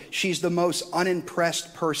road. She's the most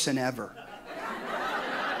unimpressed person ever.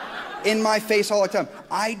 In my face all the time.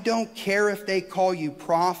 I don't care if they call you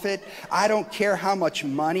prophet. I don't care how much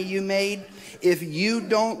money you made. If you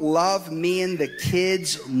don't love me and the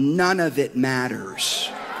kids, none of it matters.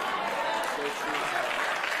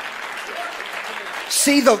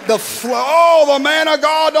 See the flow. Oh, the man of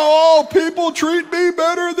God. Oh, people treat me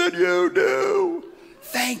better than you do.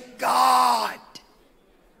 Thank God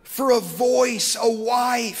for a voice, a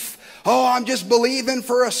wife. Oh, I'm just believing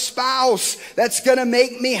for a spouse that's going to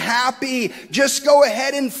make me happy. Just go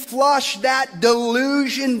ahead and flush that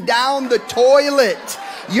delusion down the toilet.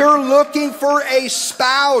 You're looking for a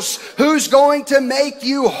spouse who's going to make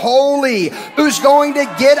you holy, who's going to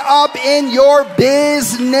get up in your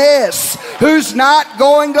business, who's not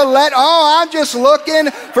going to I'm just looking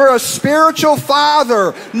for a spiritual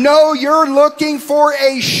father. No, you're looking for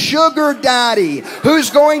a sugar daddy who's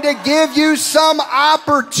going to give you some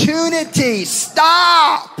opportunity.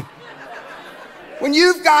 Stop. When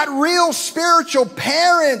you've got real spiritual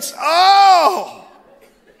parents,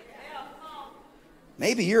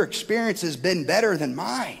 maybe your experience has been better than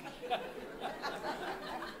mine.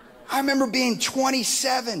 I remember being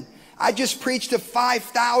 27. I just preached to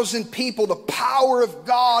 5,000 people, the power of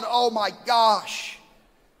God. Oh my gosh.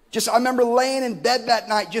 I remember laying in bed that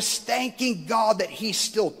night just thanking God that He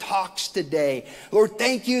still talks today. Lord,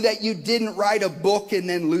 thank you that you didn't write a book and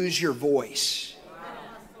then lose your voice.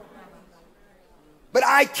 But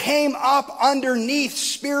I came up underneath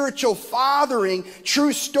spiritual fathering.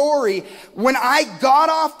 True story. When I got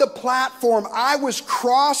off the platform, I was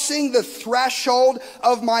crossing the threshold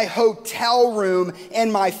of my hotel room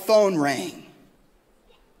and my phone rang.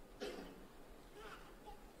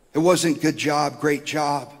 It wasn't good job, great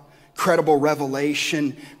job, credible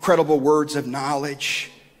revelation, credible words of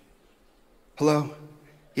knowledge. Hello?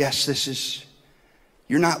 Yes,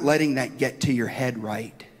 you're not letting that get to your head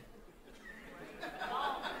right.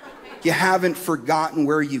 You haven't forgotten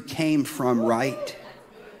where you came from, right?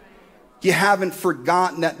 You haven't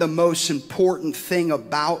forgotten that the most important thing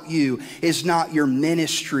about you is not your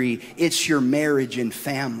ministry, it's your marriage and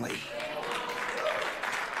family.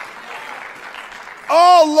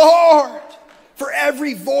 Oh, Lord, for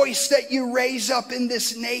every voice that you raise up in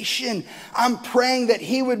this nation, I'm praying that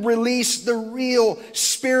He would release the real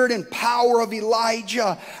spirit and power of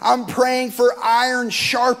Elijah. I'm praying for iron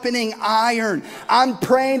sharpening iron. I'm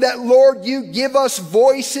praying that, Lord, you give us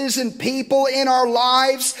voices and people in our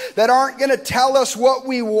lives that aren't going to tell us what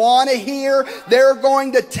we want to hear. They're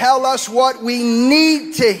going to tell us what we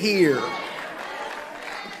need to hear.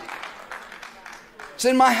 I was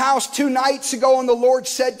in my house 2 nights ago and the Lord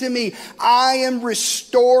said to me, I am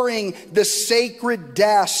restoring the sacred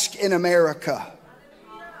desk in America.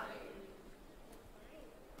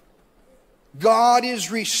 God is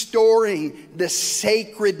restoring the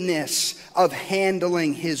sacredness of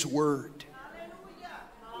handling His word.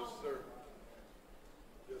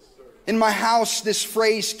 In my house, this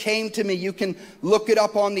phrase came to me. You can look it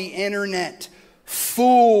up on the internet.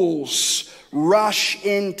 Fools rush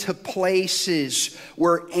into places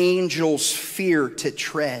where angels fear to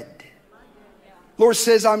tread. Lord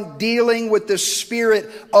says, I'm dealing with the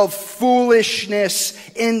spirit of foolishness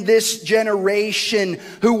in this generation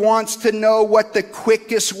who wants to know what the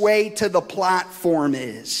quickest way to the platform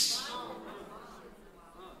is.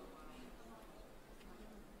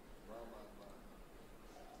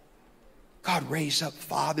 God, raise up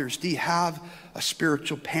fathers. Do you have a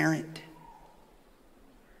spiritual parent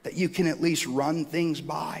that you can at least run things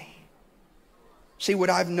by? See, what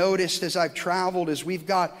I've noticed as I've traveled is we've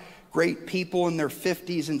got great people in their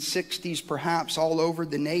 50s and 60s perhaps all over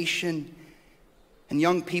the nation. And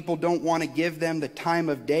young people don't want to give them the time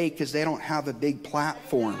of day because they don't have a big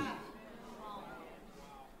platform.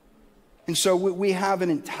 And so we have an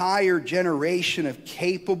entire generation of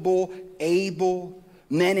capable, able,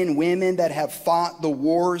 Men and women that have fought the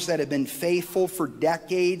wars, that have been faithful for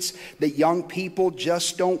decades, that young people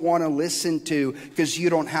just don't want to listen to because you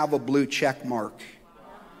don't have a blue check mark.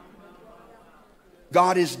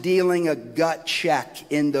 God is dealing a gut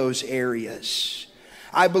check in those areas.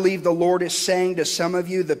 I believe the Lord is saying to some of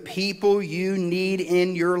you, the people you need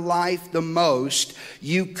in your life the most,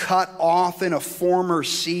 you cut off in a former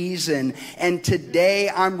season. And today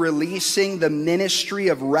I'm releasing the ministry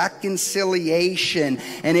of reconciliation,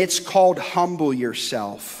 and it's called Humble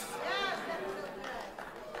Yourself.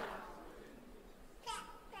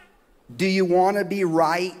 Do you want to be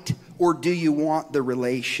right, or do you want the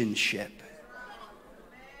relationship?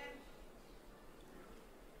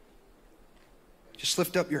 Just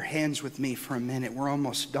lift up your hands with me for a minute. We're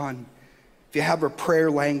almost done. If you have a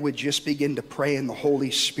prayer language, just begin to pray in the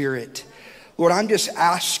Holy Spirit. Lord, I'm just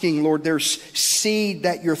asking, Lord, there's seed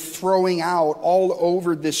that you're throwing out all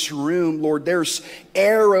over this room. Lord, there's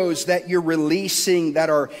arrows that you're releasing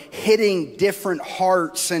that are hitting different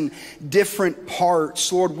hearts and different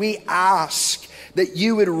parts. Lord, we ask that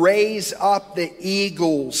you would raise up the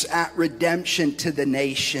eagles at redemption to the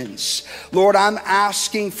nations. Lord, I'm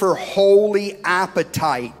asking for holy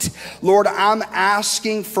appetite. Lord, I'm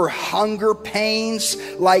asking for hunger pains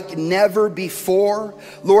like never before.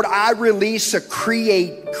 Lord, I release a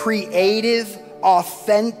creative,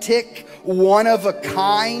 authentic,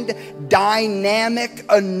 one-of-a-kind, dynamic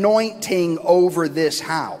anointing over this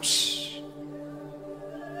house.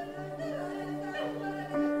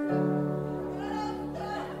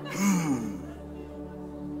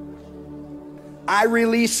 I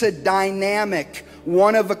release a dynamic,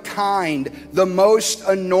 one-of-a-kind, the most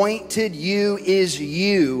anointed you is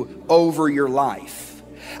you over your life.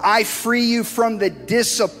 I free you from the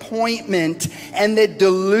disappointment and the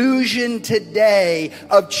delusion today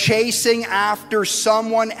of chasing after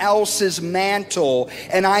someone else's mantle.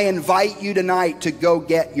 And I invite you tonight to go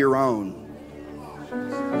get your own.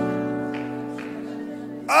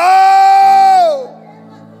 Oh!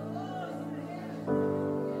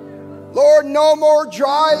 Lord, no more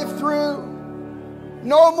drive-through.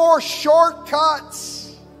 No more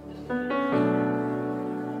shortcuts.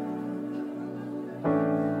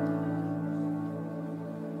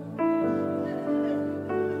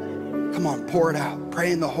 Come on, pour it out.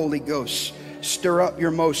 Pray in the Holy Ghost. Stir up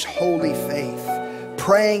your most holy faith.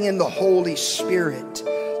 Praying in the Holy Spirit.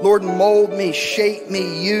 Lord, mold me, shape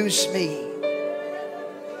me, use me.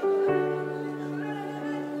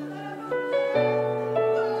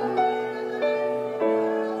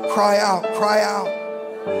 Cry out, cry out.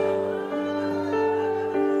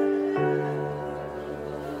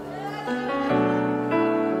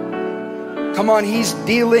 Come on, he's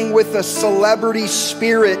dealing with a celebrity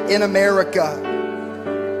spirit in America.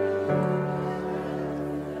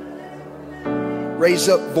 Raise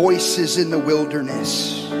up voices in the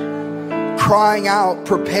wilderness, crying out,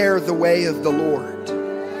 prepare the way of the Lord.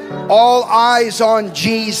 All eyes on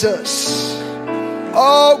Jesus.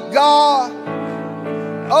 Oh God.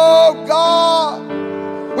 Oh God,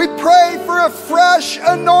 we pray for a fresh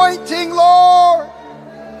anointing, Lord.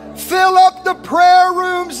 Fill up the prayer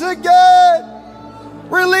rooms again.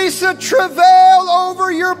 Release a travail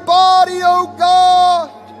over your body, oh God.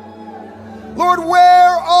 Lord,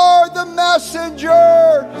 where are the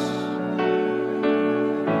messengers?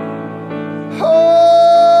 Oh,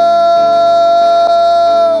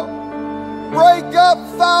 break up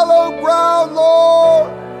fallow ground,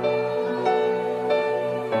 Lord.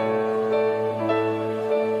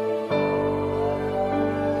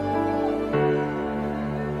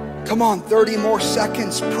 Come on, 30 more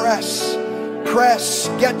seconds. Press, press.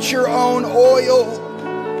 Get your own oil.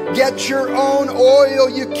 Get your own oil.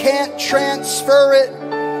 You can't transfer it.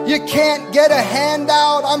 You can't get a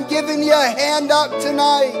handout. I'm giving you a hand up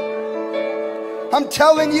tonight. I'm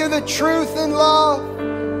telling you the truth in love.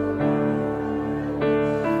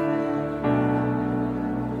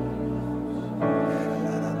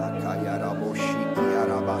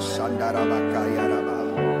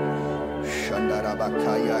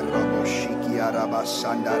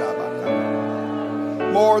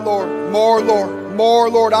 More, Lord, more, Lord, more,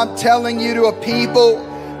 Lord. I'm telling you, to a people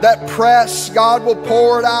that press, God will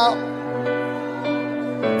pour it out.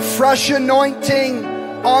 Fresh anointing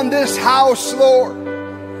on this house, Lord.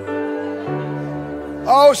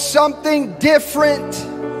 Oh, something different.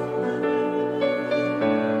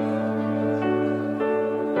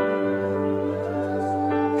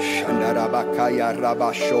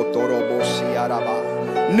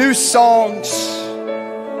 New songs,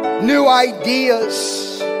 new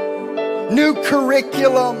ideas, new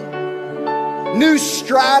curriculum, new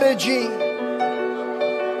strategy,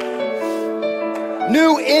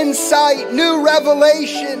 new insight, new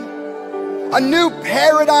revelation, a new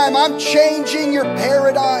paradigm. I'm changing your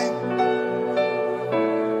paradigm.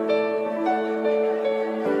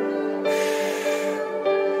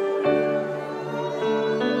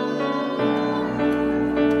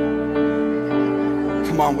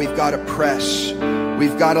 Come on, we've got to press.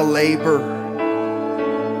 We've got to labor.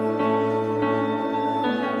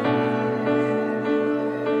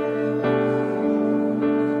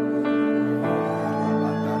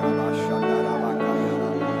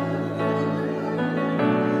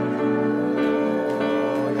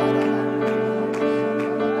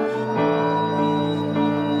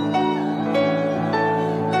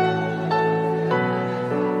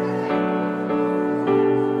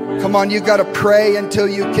 Come on, you've got to pray until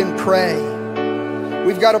you can pray.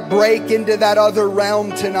 We've got to break into that other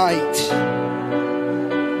realm tonight.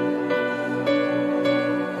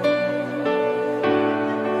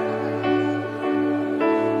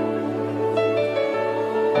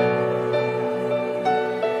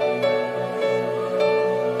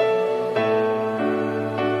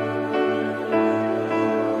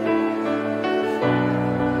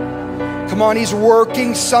 Come on, He's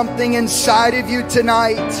working something inside of you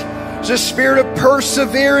tonight. There's a spirit of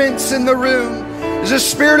perseverance in the room. There's a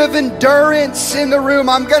spirit of endurance in the room.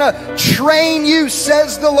 I'm going to train you,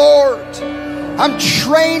 says the Lord. I'm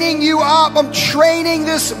training you up. I'm training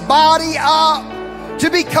this body up to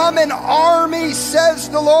become an army, says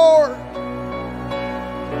the Lord.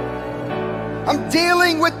 I'm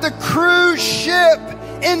dealing with the cruise ship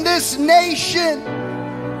in this nation.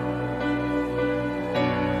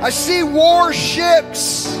 I see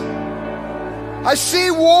warships. I see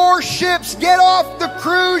warships. Get off the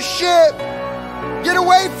cruise ship. Get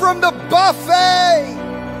away from the buffet.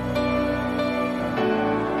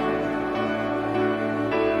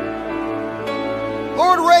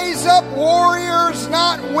 Lord, raise up warriors,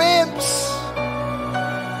 not wimps.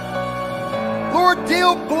 Lord,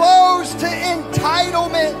 deal blows to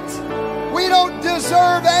entitlement. We don't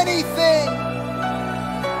deserve anything.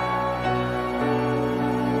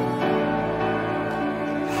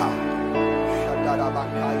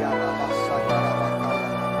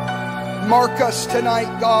 Mark us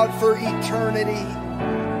tonight, God, for eternity.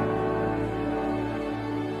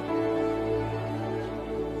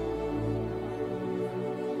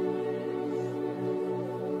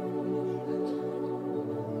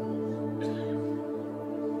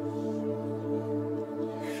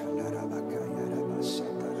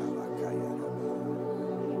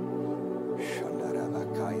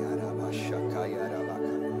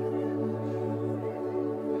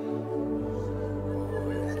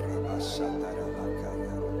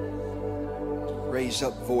 Raise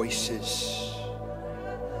up voices.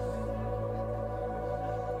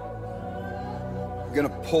 I'm going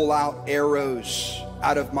to pull out arrows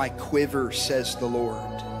out of my quiver, says the Lord.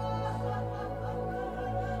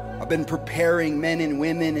 I've been preparing men and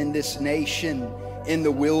women in this nation in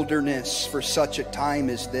the wilderness for such a time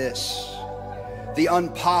as this. The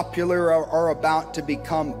unpopular are about to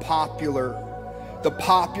become popular. The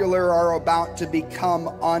popular are about to become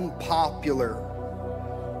unpopular.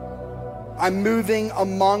 I'm moving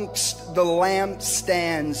amongst the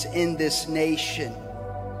lampstands in this nation.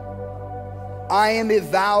 I am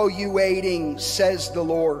evaluating, says the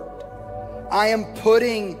Lord. I am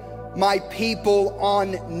putting my people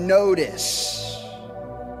on notice.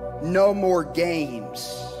 No more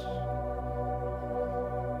games.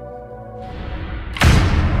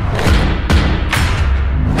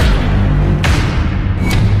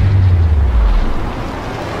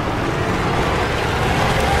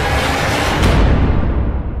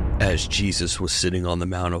 As Jesus was sitting on the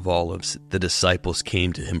Mount of Olives, the disciples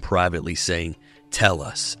came to him privately, saying, "Tell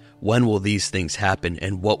us, when will these things happen,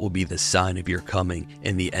 and what will be the sign of your coming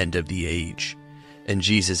and the end of the age?" And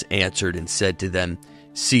Jesus answered and said to them,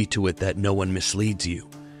 "See to it that no one misleads you.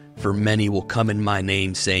 For many will come in my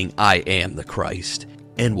name, saying, 'I am the Christ,'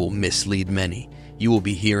 and will mislead many. You will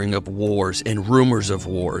be hearing of wars and rumors of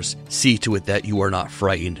wars. See to it that you are not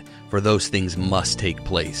frightened, for those things must take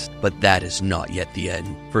place, but that is not yet the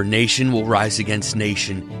end. For nation will rise against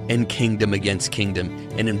nation, and kingdom against kingdom,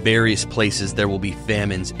 and in various places there will be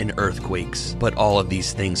famines and earthquakes. But all of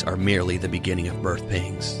these things are merely the beginning of birth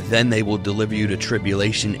pangs. Then they will deliver you to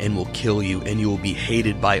tribulation and will kill you, and you will be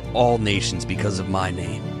hated by all nations because of my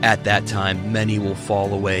name. At that time many will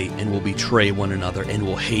fall away and will betray one another and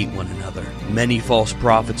will hate one another. Many false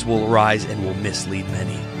prophets will arise and will mislead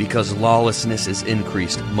many. Because lawlessness is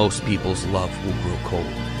increased, most people's love will grow cold.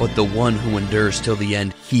 But the one who endures till the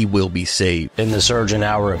end, he will be saved. In this urgent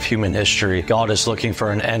hour of human history, God is looking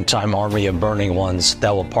for an end-time army of burning ones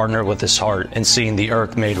that will partner with his heart in seeing the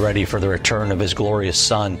earth made ready for the return of his glorious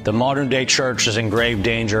Son. The modern-day church is in grave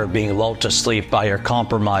danger of being lulled to sleep by her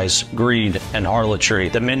compromise, greed, and harlotry.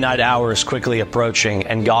 The midnight hour is quickly approaching,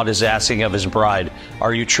 and God is asking of his bride,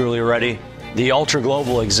 are you truly ready? The Ultra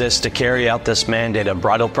Global exists to carry out this mandate of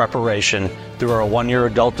bridal preparation through our 1-year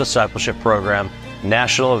adult discipleship program,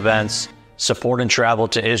 national events, support and travel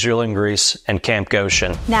to Israel and Greece, and Camp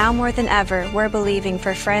Goshen. Now more than ever, we're believing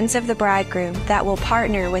for friends of the bridegroom that will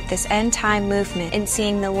partner with this end-time movement in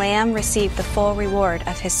seeing the Lamb receive the full reward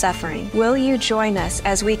of his suffering. Will you join us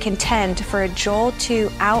as we contend for a Joel 2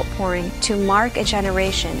 outpouring to mark a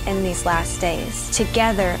generation in these last days?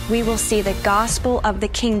 Together, we will see the gospel of the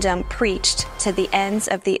kingdom preached to the ends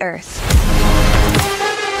of the earth.